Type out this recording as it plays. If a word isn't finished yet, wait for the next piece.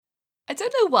I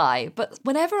don't know why, but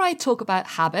whenever I talk about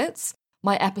habits,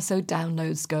 my episode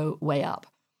downloads go way up.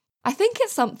 I think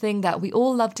it's something that we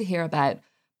all love to hear about,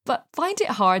 but find it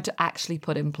hard to actually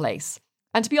put in place.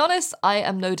 And to be honest, I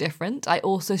am no different. I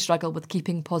also struggle with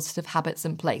keeping positive habits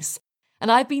in place. And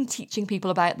I've been teaching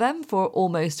people about them for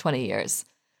almost 20 years.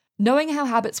 Knowing how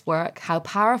habits work, how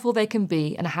powerful they can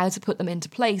be, and how to put them into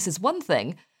place is one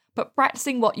thing, but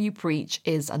practicing what you preach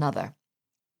is another.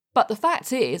 But the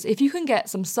fact is, if you can get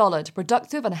some solid,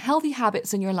 productive, and healthy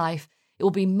habits in your life, it will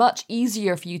be much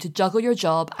easier for you to juggle your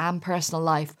job and personal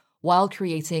life while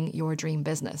creating your dream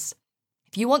business.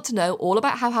 If you want to know all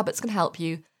about how habits can help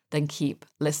you, then keep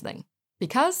listening,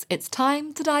 because it's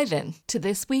time to dive in to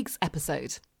this week's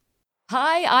episode.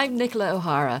 Hi, I'm Nicola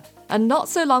O'Hara, and not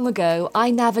so long ago,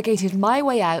 I navigated my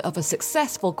way out of a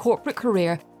successful corporate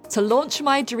career to launch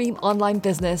my dream online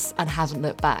business and haven't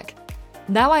looked back.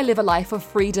 Now I live a life of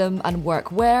freedom and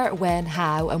work where, when,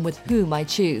 how, and with whom I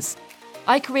choose.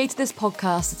 I created this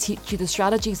podcast to teach you the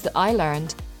strategies that I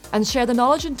learned and share the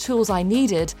knowledge and tools I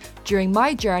needed during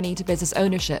my journey to business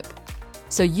ownership,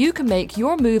 so you can make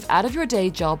your move out of your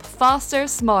day job faster,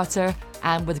 smarter,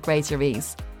 and with greater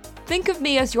ease. Think of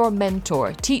me as your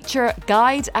mentor, teacher,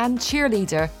 guide, and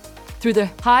cheerleader through the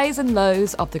highs and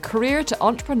lows of the career to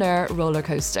entrepreneur roller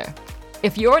coaster.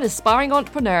 If you're an aspiring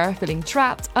entrepreneur feeling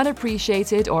trapped,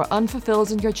 unappreciated, or unfulfilled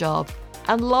in your job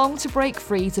and long to break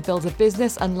free to build a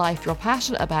business and life you're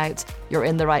passionate about, you're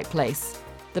in the right place.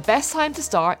 The best time to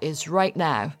start is right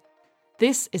now.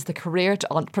 This is the Career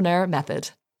to Entrepreneur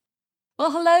Method. Well,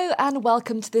 hello and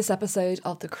welcome to this episode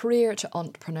of the Career to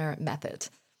Entrepreneur Method.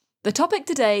 The topic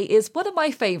today is one of my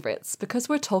favourites because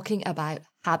we're talking about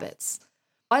habits.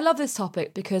 I love this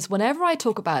topic because whenever I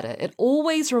talk about it, it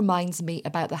always reminds me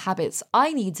about the habits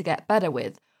I need to get better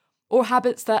with, or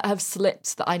habits that have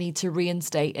slipped that I need to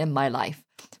reinstate in my life.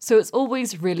 So it's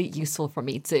always really useful for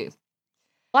me too.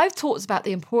 I've talked about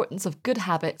the importance of good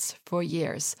habits for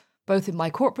years, both in my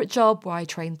corporate job where I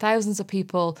train thousands of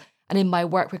people and in my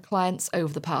work with clients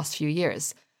over the past few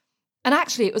years. And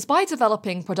actually, it was by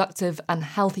developing productive and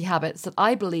healthy habits that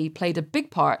I believe played a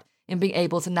big part in being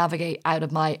able to navigate out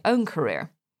of my own career.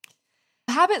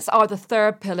 Habits are the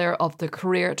third pillar of the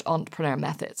Career to Entrepreneur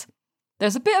Method.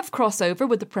 There's a bit of crossover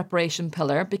with the preparation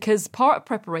pillar because part of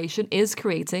preparation is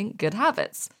creating good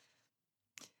habits.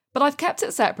 But I've kept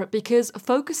it separate because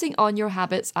focusing on your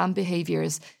habits and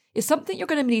behaviours is something you're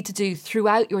going to need to do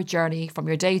throughout your journey from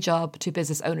your day job to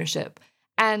business ownership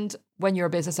and when you're a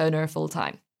business owner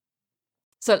full-time.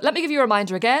 So let me give you a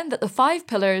reminder again that the 5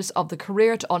 pillars of the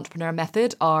Career to Entrepreneur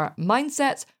Method are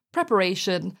mindset,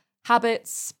 preparation,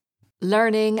 habits,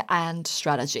 learning, and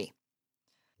strategy.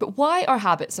 But why are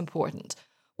habits important?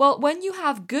 Well, when you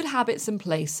have good habits in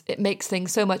place, it makes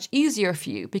things so much easier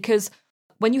for you because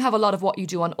when you have a lot of what you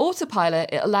do on autopilot,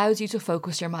 it allows you to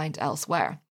focus your mind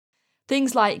elsewhere.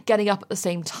 Things like getting up at the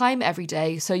same time every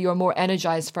day so you're more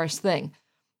energized first thing,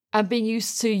 and being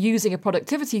used to using a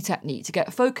productivity technique to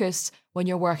get focused when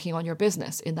you're working on your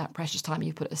business in that precious time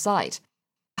you put aside.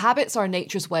 Habits are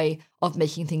nature's way of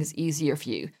making things easier for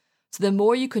you, so the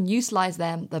more you can utilize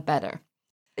them, the better.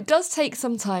 It does take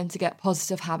some time to get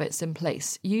positive habits in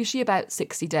place, usually about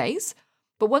 60 days,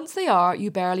 but once they are,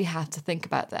 you barely have to think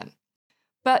about them.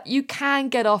 But you can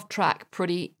get off track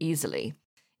pretty easily.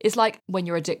 It's like when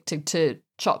you're addicted to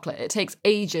chocolate. It takes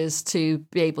ages to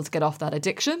be able to get off that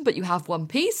addiction, but you have one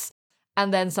piece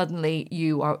and then suddenly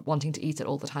you are wanting to eat it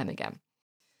all the time again.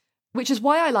 Which is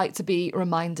why I like to be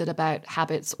reminded about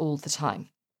habits all the time.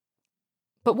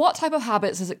 But what type of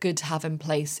habits is it good to have in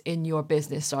place in your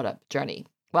business startup journey?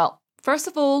 Well, first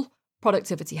of all,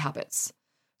 productivity habits.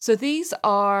 So these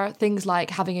are things like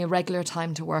having a regular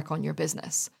time to work on your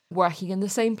business, working in the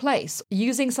same place,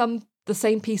 using the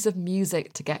same piece of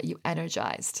music to get you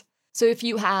energized. So if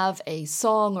you have a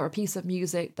song or a piece of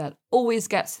music that always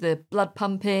gets the blood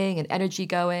pumping and energy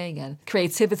going and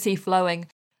creativity flowing,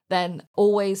 then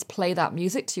always play that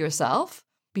music to yourself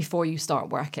before you start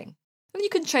working. And you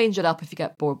can change it up if you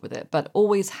get bored with it, but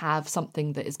always have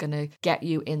something that is going to get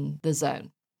you in the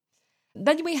zone.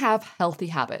 Then we have healthy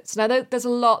habits. Now, there's a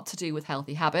lot to do with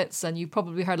healthy habits, and you've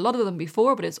probably heard a lot of them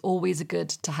before, but it's always good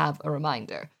to have a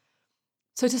reminder.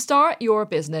 So to start your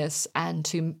business and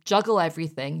to juggle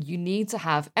everything, you need to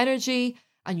have energy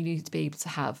and you need to be able to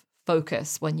have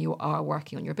focus when you are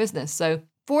working on your business. So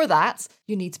for that,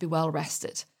 you need to be well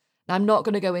rested. Now, I'm not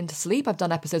going to go into sleep. I've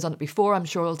done episodes on it before. I'm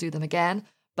sure I'll do them again.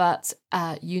 But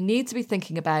you need to be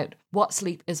thinking about what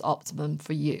sleep is optimum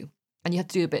for you. And you have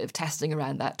to do a bit of testing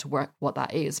around that to work what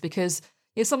that is, because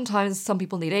sometimes some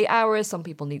people need 8 hours, some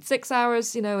people need 6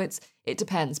 hours, it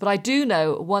depends. But I do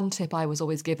know one tip I was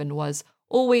always given was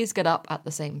always get up at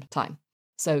the same time.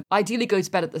 So ideally go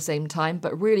to bed at the same time,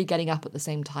 but really getting up at the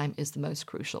same time is the most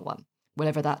crucial one,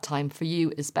 whatever that time for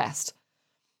you is best.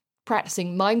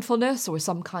 Practicing mindfulness or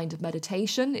some kind of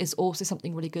meditation is also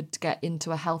something really good to get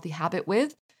into a healthy habit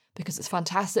with, because it's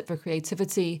fantastic for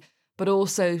creativity, but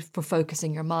also for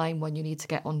focusing your mind when you need to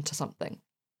get onto something.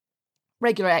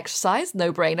 Regular exercise,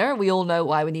 no brainer. We all know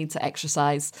why we need to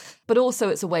exercise, but also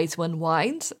it's a way to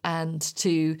unwind and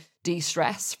to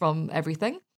de-stress from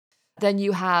everything. Then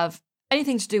you have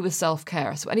anything to do with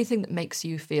self-care. So anything that makes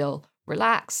you feel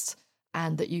relaxed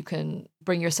and that you can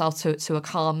bring yourself to a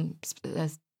calm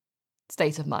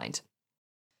state of mind.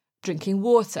 Drinking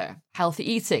water,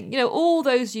 healthy eating, all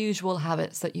those usual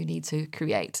habits that you need to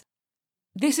create.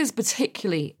 This is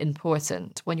particularly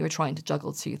important when you're trying to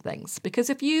juggle two things, because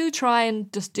if you try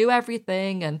and just do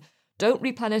everything and don't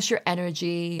replenish your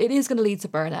energy, it is going to lead to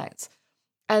burnout.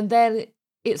 And then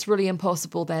it's really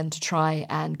impossible then to try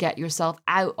and get yourself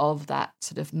out of that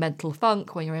sort of mental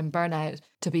funk when you're in burnout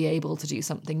to be able to do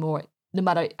something more, no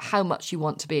matter how much you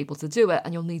want to be able to do it,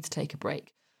 and you'll need to take a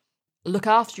break. Look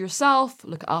after yourself,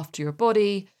 look after your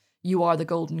body. You are the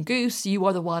golden goose. You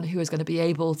are the one who is going to be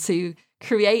able to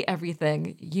create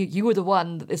everything. You are the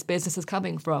one that this business is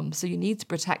coming from. So you need to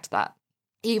protect that,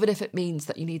 even if it means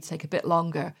that you need to take a bit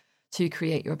longer to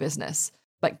create your business.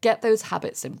 But get those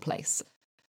habits in place.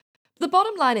 The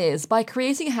bottom line is, by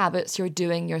creating habits, you're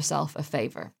doing yourself a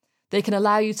favor. They can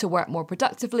allow you to work more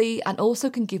productively and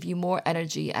also can give you more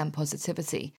energy and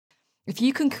positivity. If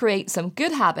you can create some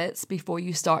good habits before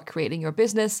you start creating your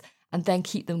business and then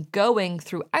keep them going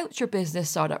throughout your business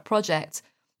startup project,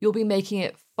 you'll be making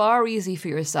it far easier for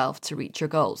yourself to reach your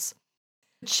goals.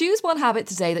 Choose one habit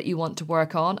today that you want to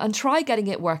work on and try getting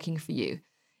it working for you.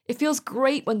 It feels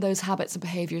great when those habits and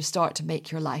behaviors start to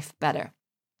make your life better.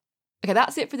 Okay,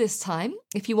 that's it for this time.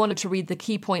 If you wanted to read the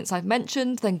key points I've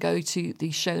mentioned, then go to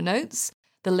the show notes.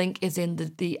 The link is in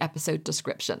the episode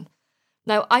description.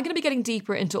 Now, I'm going to be getting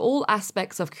deeper into all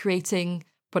aspects of creating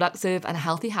productive and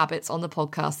healthy habits on the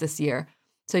podcast this year.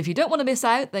 So if you don't want to miss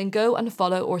out, then go and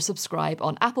follow or subscribe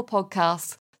on Apple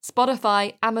Podcasts,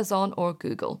 Spotify, Amazon, or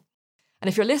Google. And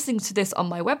if you're listening to this on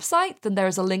my website, then there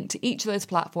is a link to each of those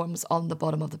platforms on the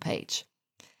bottom of the page.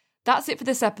 That's it for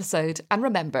this episode. And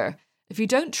remember, if you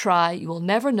don't try, you will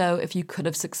never know if you could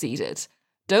have succeeded.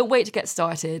 Don't wait to get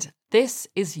started. This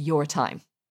is your time.